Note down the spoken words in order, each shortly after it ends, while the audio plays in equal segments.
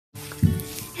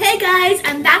guys,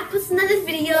 I'm back with another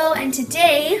video, and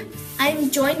today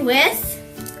I'm joined with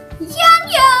Yum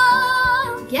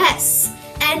Yum! Yes,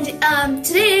 and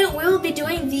today we will be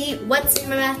doing the What's in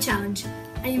My Mouth challenge.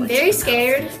 I am very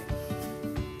scared.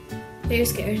 Very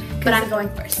scared. But I'm going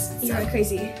first. You are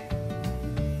crazy.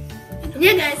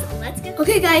 Yeah guys, let's get.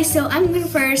 Okay guys, so I'm going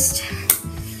first.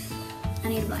 I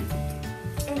need a blindfold.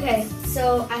 Okay,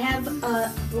 so I have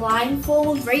a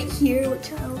blindfold right here,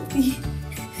 which I will be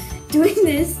doing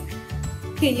this.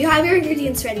 Okay, you have your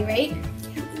ingredients ready, right?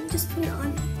 Yeah, let me just put it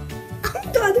on.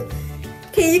 I'm done.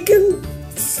 Okay, you can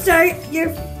start your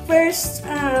first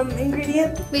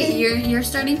ingredient. Wait, you're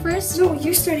starting first? No,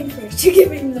 you're starting first. You're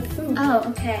giving the food. Oh,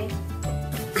 okay.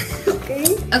 Okay.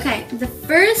 Okay, the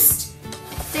first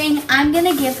thing I'm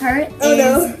gonna give her Oh is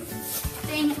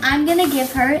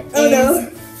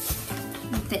no.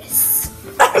 This.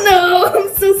 Oh no, I'm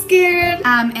so scared.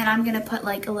 And I'm gonna put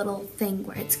like a little thing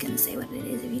where it's gonna say what it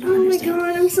is if you don't Oh my understand.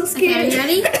 god, I'm so scared. Okay, are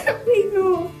you ready? Wait,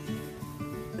 no.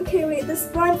 Okay, wait, this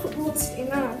blindfold won't stay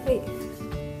on. Wait.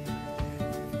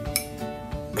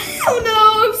 Oh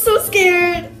no, I'm so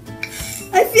scared.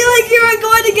 I feel like you are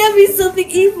going to get me something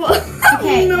evil.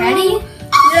 Okay, No. ready?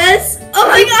 Yes. Oh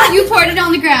my god. You poured it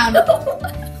on the ground. Oh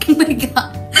my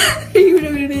god. You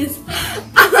know what it is.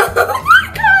 Oh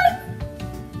my god.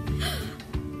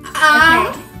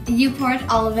 Okay, you poured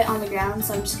all of it on the ground,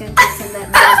 so I'm just gonna take some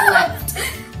that was left.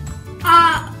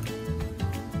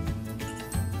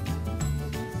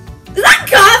 Is that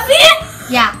coffee?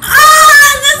 Yeah.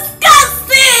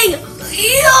 Disgusting!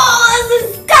 Ew,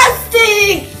 that's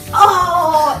disgusting!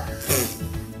 Oh!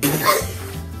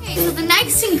 Okay, so the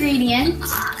next ingredient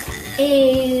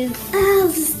is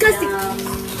Disgusting.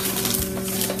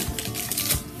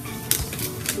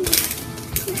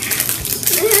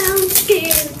 I'm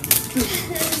scared.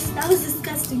 That was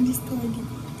disgusting, just pulling it.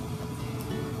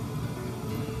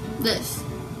 this.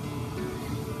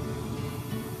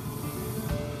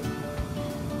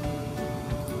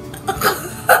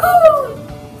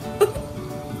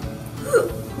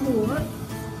 What?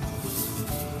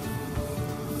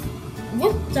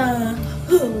 What the?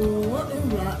 What is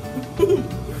that?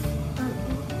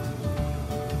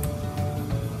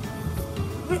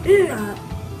 What is that?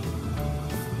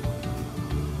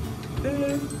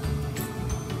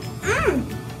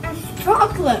 It's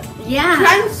chocolate. Yeah.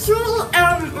 Pencil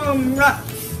and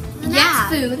nuts. The next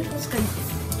food That's good.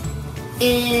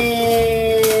 is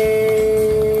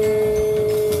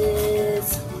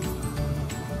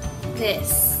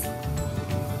this.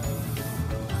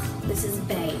 This is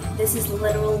bae. This is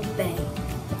literal bae.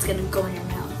 It's gonna go in your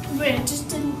mouth. Wait, I just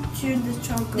didn't chew the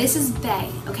chocolate. This is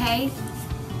bae, okay?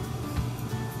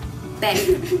 Bae.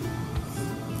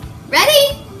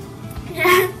 Ready?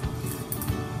 Yeah.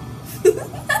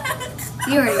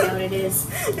 You already know what it is.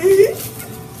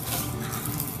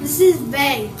 This is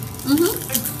bae. Mm-hmm.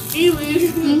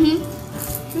 Seaweed. Mm-hmm.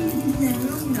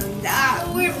 That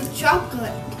weird with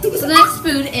chocolate. So the next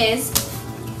food is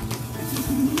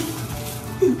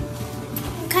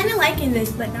I'm kind of liking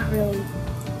this, but not really.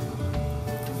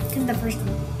 Cause the first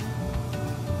one.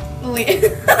 Oh wait,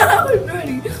 I was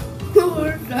ready.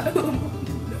 Where's that?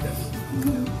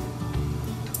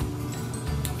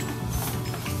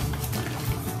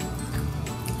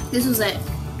 this was it.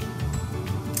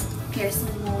 Here's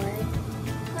some more.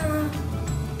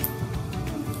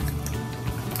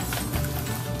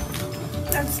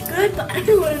 That's good, but I don't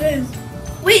know what it is.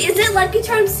 Wait, is it Lucky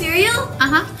Charms cereal?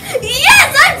 Uh-huh.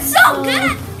 Yes, I'm so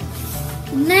good.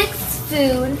 Next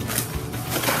food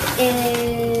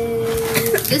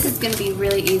is this is gonna be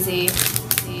really easy.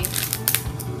 See.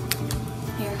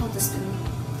 Here, hold the spoon.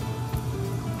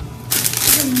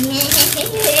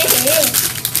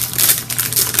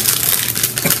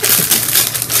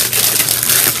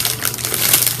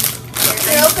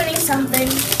 They're opening something.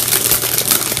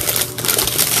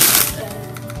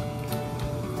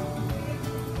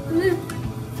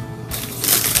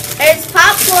 It's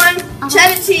popcorn,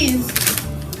 cheddar cheese.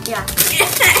 Yeah.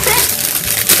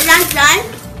 Is that done?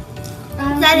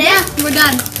 Is that it? Yeah, we're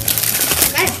done.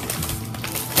 Okay.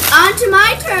 On to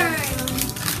my turn.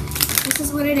 This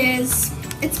is what it is.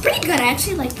 It's pretty good. I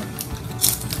actually like it.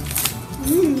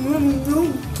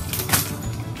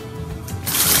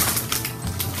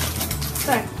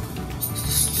 Sorry.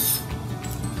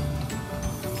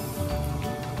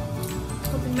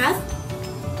 Open your mouth.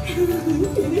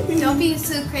 Don't be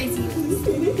so crazy.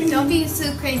 Don't be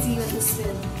so crazy with the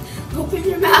spoon. Open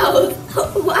your mouth.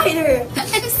 Wider.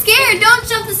 I'm scared. Don't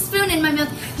shove the spoon in my mouth.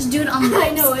 Just do it on the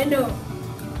lips. I know.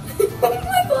 Oh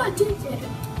my god, take it.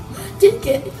 Take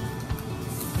it.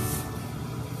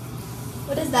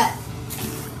 What is that?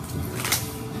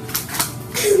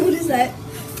 What is is that?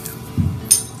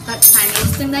 That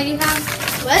Chinese thing that you have?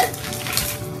 What?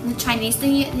 The Chinese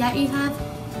thing that you have?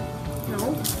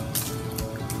 No.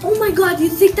 Oh my god, you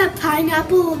think that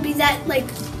pineapple will be that, like...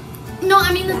 No,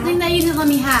 I mean the thing that you didn't let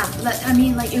me have. I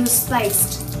mean, like, it was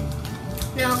spiced.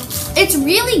 No. It's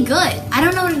really good. I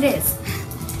don't know what it is.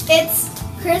 It's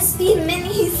Crispy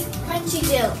Minis Crunchy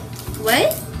Dough.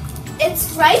 What?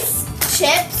 It's rice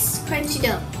chips crunchy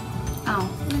dough. Oh.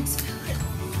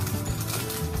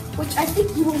 Which I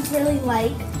think you won't really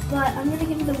like, but I'm gonna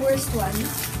give you the worst one.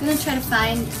 I'm gonna try to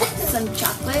find some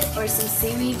chocolate or some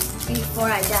seaweed before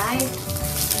I die.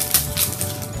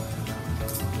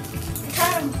 I'm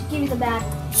trying to give you the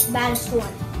baddest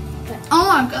one. Oh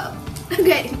my god.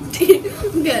 Okay.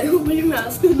 Good. Open your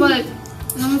mouth. But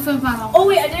let me find out. Oh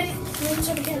wait, I didn't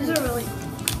check again. These are really.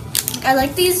 I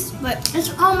like these, but it's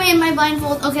oh man, my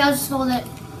blindfold. Okay, I'll just hold it.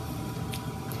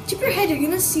 Tip your head, you're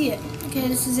gonna see it. Okay,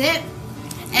 this is it.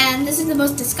 And this is the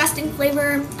most disgusting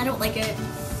flavor. I don't like it.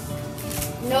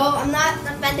 No, I'm not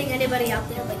offending anybody out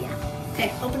there, but yeah.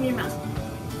 Okay, open your mouth.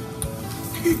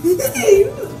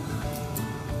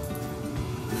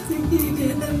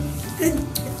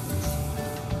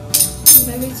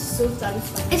 Maybe it's so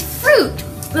satisfying. It's fruit,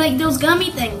 like those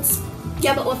gummy things.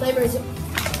 Yeah, but what flavor is it?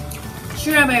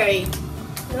 Strawberry,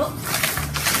 Nope.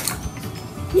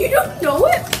 You don't know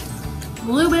it?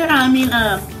 blueberry. I mean,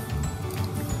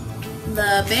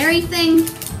 the berry thing,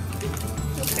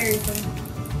 What berry thing?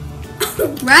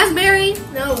 raspberry.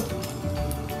 No.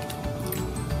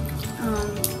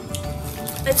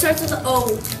 It starts with an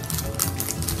O.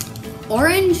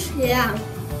 Orange. Yeah.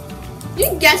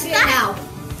 You guessed it now.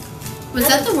 Was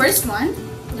that the worst one?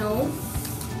 No.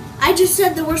 I just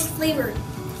said the worst flavor.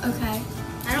 Okay.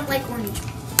 I don't like orange.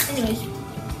 Anyways.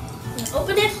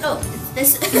 Open it. Oh,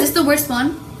 it's Is this. this the worst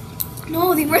one?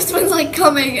 No, the worst one's like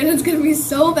coming and it's gonna be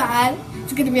so bad.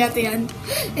 It's gonna be at the end.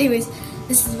 Anyways,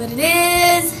 this is what it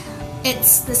is.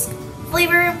 It's this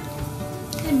flavor.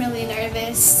 I'm really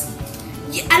nervous.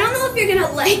 Yeah, I don't know if you're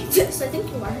gonna like this. I think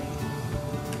you are.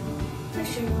 For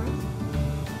sure you are.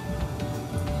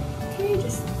 Okay,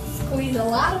 just squeeze a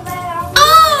lot of that out.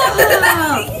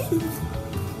 Oh!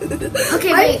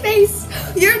 Okay, My wait. face.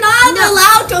 You're not No.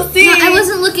 allowed to see. No, I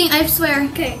wasn't looking. I swear.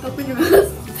 Okay, open your mouth.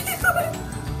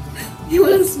 You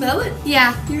want to smell it?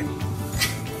 Yeah. It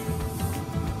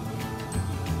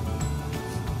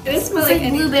doesn't smell It's like like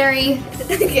any. blueberry.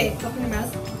 Okay, open your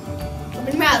mouth. Open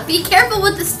your mouth. Be careful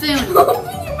with the spoon.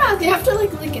 Open your mouth. You have to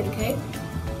like lick it, okay?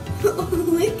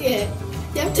 Lick it.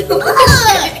 You have to lick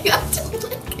Ugh. it. You have to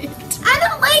lick it. I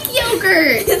don't like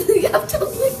yogurt. You have to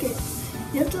lick it.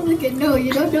 You have to lick it. No,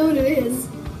 you don't know what it is.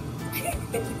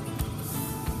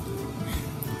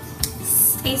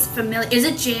 Tastes familiar. Is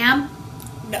it jam?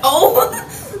 No.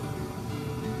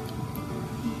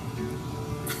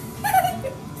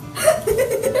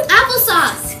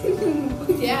 Applesauce.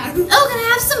 Yeah. Oh, can I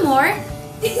have some more?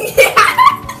 Yeah.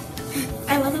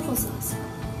 I love applesauce.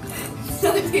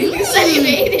 You said you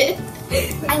made it.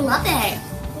 I love it.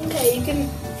 Okay, you can.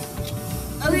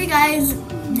 Okay, guys.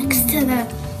 Next to the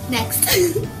next.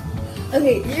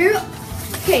 Okay, you.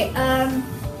 Okay.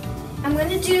 I'm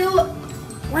gonna do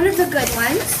one of the good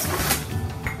ones.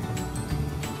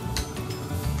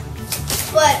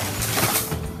 But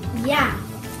yeah,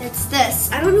 it's this.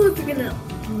 I don't know if you're gonna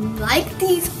like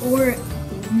these or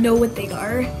know what they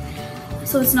are.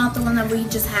 So it's not the one that we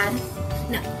just had.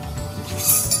 No.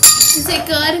 Is it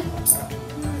good?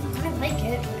 I like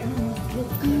it. But I don't know if you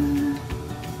like it.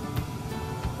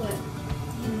 What?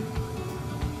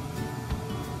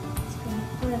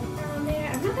 Put it down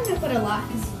there. I'm not gonna put a lot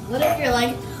because what if you're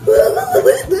like?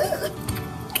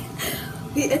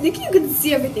 I think you can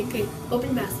see everything. Okay,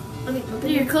 open your mouth. I mean, open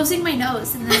You're your closing my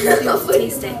nose and then I'll be able to Open your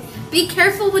taste it. mouth. Be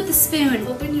careful with the spoon.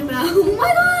 Open your mouth. Oh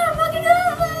my god, I'm fucking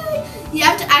good. You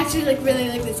have to actually like really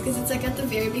like this because it's like at the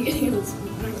very beginning of the spoon.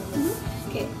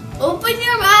 Okay, open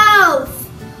your mouth.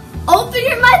 Open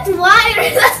your mouth wider.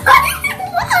 That's not even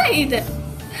wide.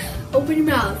 Open your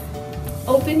mouth.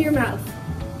 Open your mouth.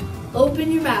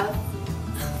 Open your mouth.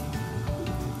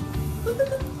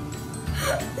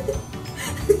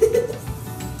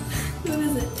 What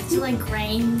is it? It's like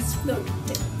grains. No,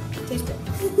 taste it.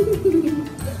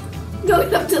 No, you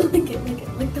have to lick it,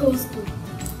 like the whole spoon.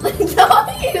 Like, no,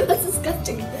 ew, that's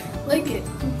disgusting. Like it.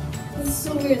 This is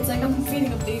so weird. It's like I'm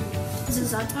feeding a baby. Is it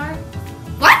za'atar?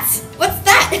 What? What's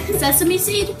that? Sesame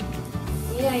seed?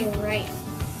 Yeah, you're right.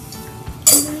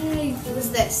 It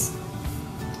was this.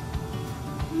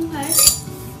 Okay.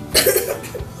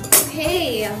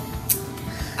 Okay.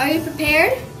 Are you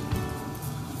prepared?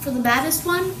 For the baddest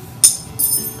one?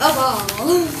 Of all.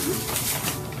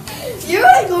 You're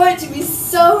like going to be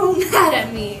so mad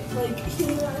at me. Like, you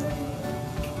know what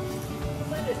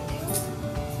I mean?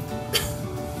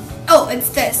 Oh, it's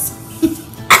this.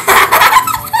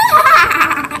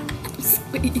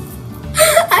 Sweet.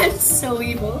 I'm so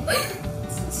evil.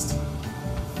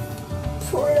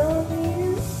 Pour it on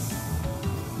me.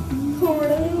 Pour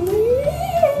it on me.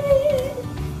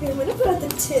 I'm gonna put out the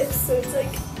tips so it's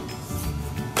like.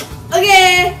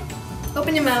 Okay.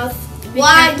 Open your mouth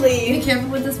widely. Be careful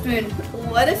with the spoon.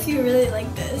 What if you really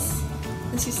like this?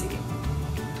 Let's just see.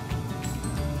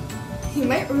 You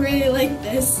might really like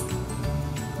this.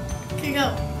 Okay,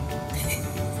 go.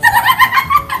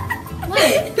 What?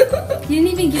 You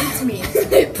didn't even give it to me. I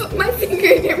put my finger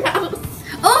in your mouth.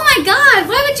 Oh my god,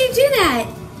 why would you do that?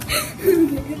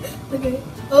 Okay.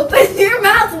 Open your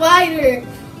mouth wider.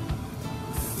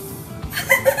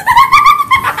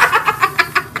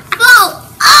 Oh!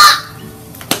 Ah!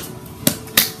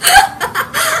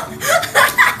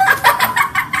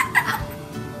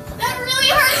 That really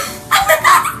hurts.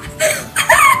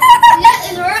 That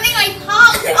is hurting my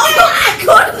tongue. Oh my,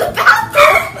 go to the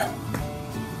bathroom.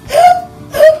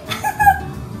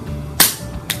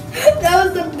 That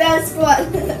was the best one.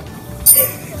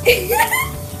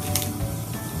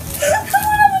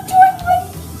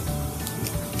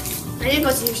 I need to go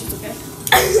see if she's okay.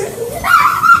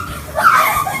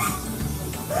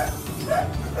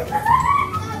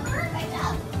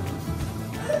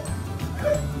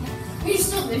 Are you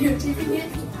still videotaping it?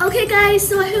 Okay guys,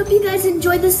 so I hope you guys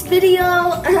enjoyed this video.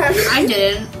 I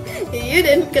didn't. You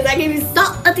didn't, because I gave you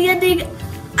salt at the ending.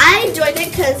 I enjoyed it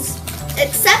because,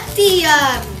 except the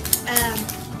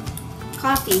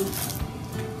coffee,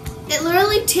 it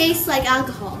literally tastes like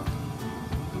alcohol.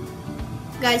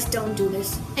 Guys, don't do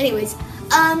this. Anyways,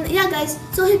 yeah guys,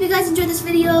 so I hope you guys enjoyed this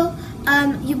video.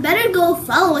 You better go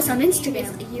follow us on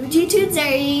Instagram,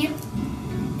 UG2Zeri.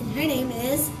 And her name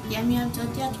is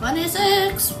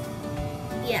Yum26.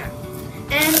 yeah.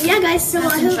 And yeah guys, so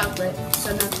That's I in hope chocolate,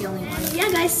 so not the only one. yeah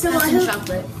guys, so That's I in hope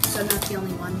chocolate, so not the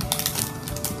only one.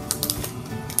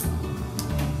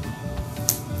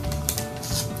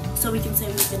 So we can say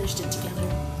we finished it together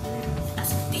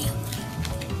as a family.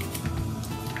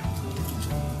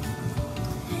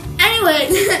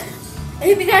 anyways, I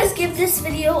hope you guys give this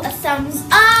video a thumbs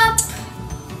up.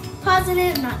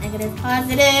 Positive, not negative,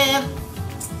 positive.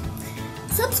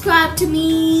 Subscribe to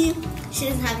me. She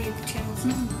doesn't have a YouTube channel. So.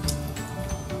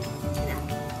 Yeah.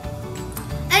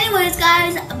 Anyways,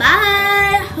 guys,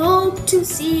 bye. Hope to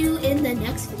see you in the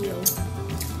next video.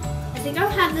 I think I'll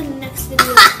have the next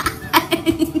video.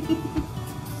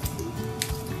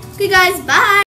 Okay, guys, bye.